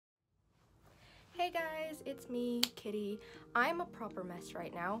Hey guys, it's me, Kitty. I'm a proper mess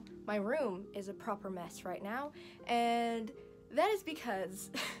right now. My room is a proper mess right now, and that is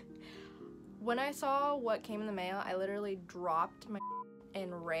because when I saw what came in the mail, I literally dropped my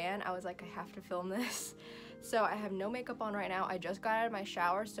and ran. I was like, I have to film this. So I have no makeup on right now. I just got out of my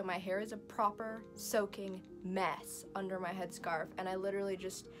shower, so my hair is a proper soaking mess under my headscarf, and I literally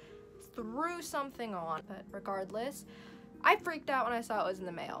just threw something on. But regardless, I freaked out when I saw it was in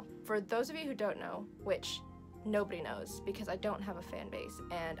the mail. For those of you who don't know, which nobody knows because I don't have a fan base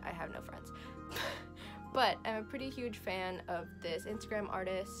and I have no friends, but I'm a pretty huge fan of this Instagram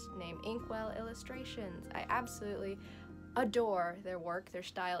artist named Inkwell Illustrations. I absolutely adore their work. Their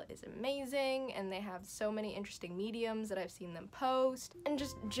style is amazing, and they have so many interesting mediums that I've seen them post, and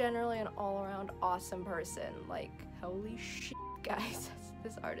just generally an all-around awesome person. Like, holy shit, guys.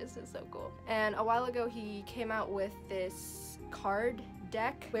 This artist is so cool. And a while ago he came out with this card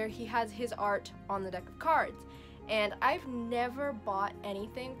deck where he has his art on the deck of cards, and I've never bought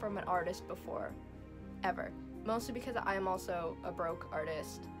anything from an artist before, ever. Mostly because I am also a broke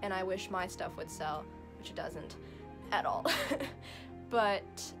artist and I wish my stuff would sell, which it doesn't at all.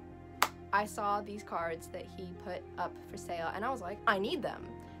 But I saw these cards that he put up for sale and I was like, I need them.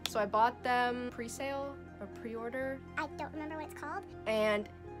 So I bought them pre-sale or pre-order. I don't remember what it's called. And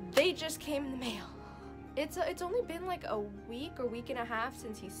they just came in the mail. It's only been like a week or week and a half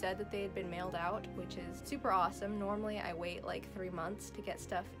since he said that they had been mailed out, which is super awesome. Normally I wait like 3 months to get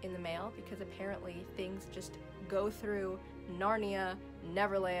stuff in the mail because apparently things just go through Narnia,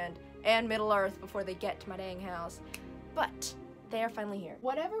 Neverland, and Middle-earth before they get to my dang house. But they are finally here.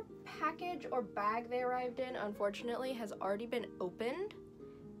 Whatever package or bag they arrived in, unfortunately, has already been opened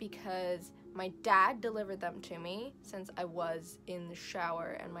because my dad delivered them to me since I was in the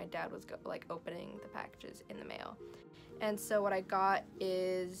shower and my dad was opening the packages in the mail. And so what I got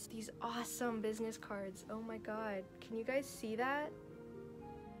is these awesome business cards. Oh my god, can you guys see that?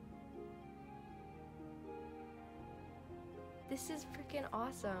 This is freaking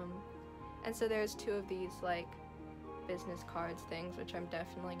awesome. And so there's 2 of these like business cards things, which I'm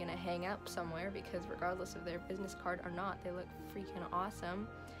definitely gonna hang up somewhere because regardless of their business card or not, they look freaking awesome.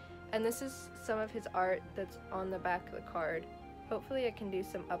 And this is some of his art that's on the back of the card. Hopefully I can do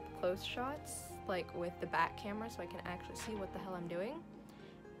some up close shots like with the back camera so I can actually see what the hell I'm doing.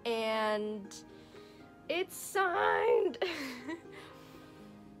 And it's signed.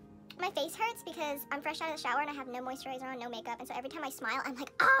 My face hurts because I'm fresh out of the shower and I have no moisturizer on, no makeup, and so every time I smile, I'm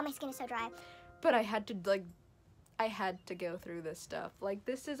like, oh, my skin is so dry. But I had to go through this stuff. Like,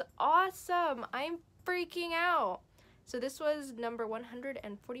 this is awesome. I'm freaking out. So this was number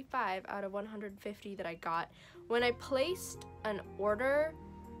 145 out of 150 that I got. When I placed an order,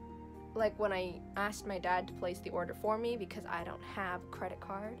 like when I asked my dad to place the order for me because I don't have a credit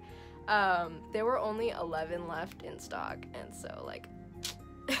card, there were only 11 left in stock, and so like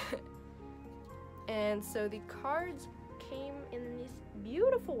and so the cards came in this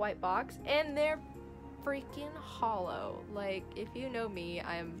beautiful white box, and they're freaking hollow. Like, if you know me,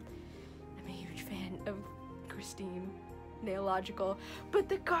 I'm a huge fan of Christine Nailogical, but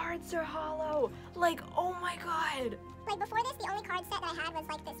the cards are hollow. Like, oh my god. Like, before this, the only card set that I had was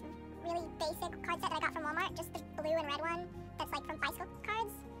like this really basic card set that I got from Walmart, just the blue and red one that's like from bicycle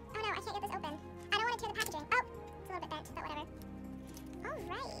cards. Oh no, I can't get this open. I don't want to tear the packaging. Oh, it's a little bit bent, but whatever.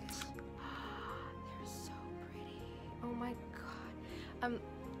 Alright. They're so pretty. Oh my god.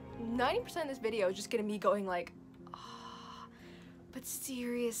 90% of this video is just gonna be going like, oh, but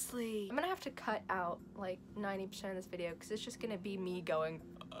seriously. I'm gonna have to cut out like 90% of this video because it's just gonna be me going,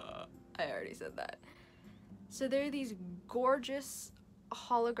 I already said that. So there are these gorgeous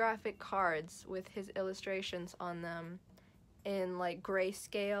holographic cards with his illustrations on them in like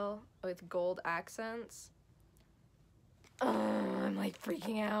grayscale with gold accents. I'm like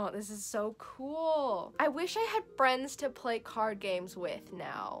freaking out. This is so cool. I wish I had friends to play card games with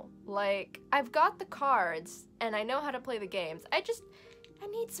now. Like, I've got the cards and I know how to play the games. I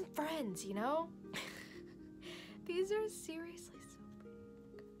need some friends, you know? These are seriously so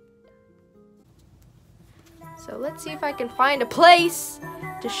pretty. So let's see if I can find a place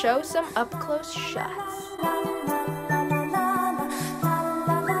to show some up-close shots.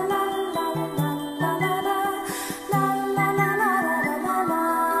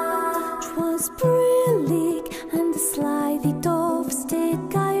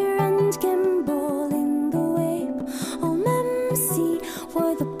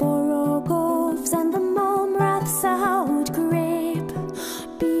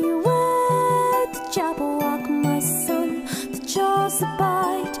 Jabberwocky, my son, the jaws that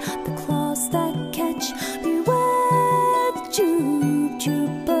bite, the claws that catch. Beware the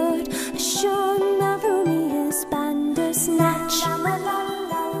jube bird, a shun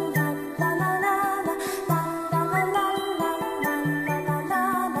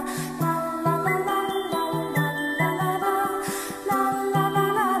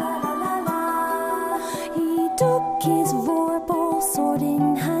his vorpal sword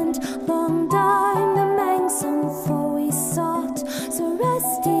in hand. Long time the manxome foe he sought, so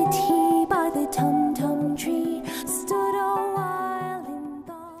rested he by the tum-tum tree, stood a while in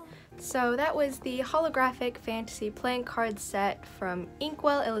thought. So that was the holographic fantasy playing card set from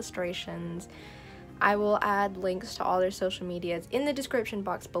Inkwell Illustrations. I will add links to all their social medias in the description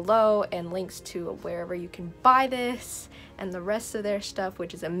box below, and links to wherever you can buy this and the rest of their stuff,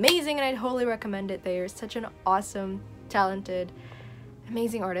 which is amazing, and I totally recommend it. They are such an awesome, talented,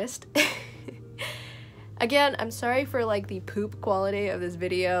 amazing artist. Again, I'm sorry for like the poop quality of this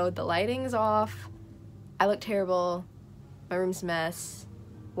video. The lighting's off, I look terrible, my room's a mess,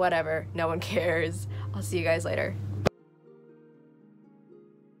 whatever, no one cares. I'll see you guys later.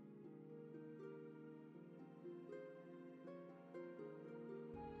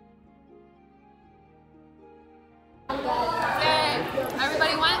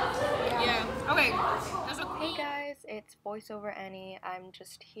 Everybody went? Yeah. Okay. Hey guys, it's VoiceOver Annie. I'm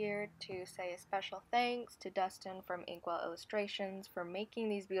just here to say a special thanks to Dustin from Inkwell Illustrations for making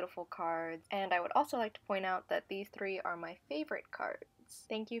these beautiful cards, and I would also like to point out that these three are my favorite cards.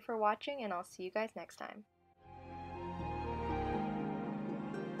 Thank you for watching, and I'll see you guys next time.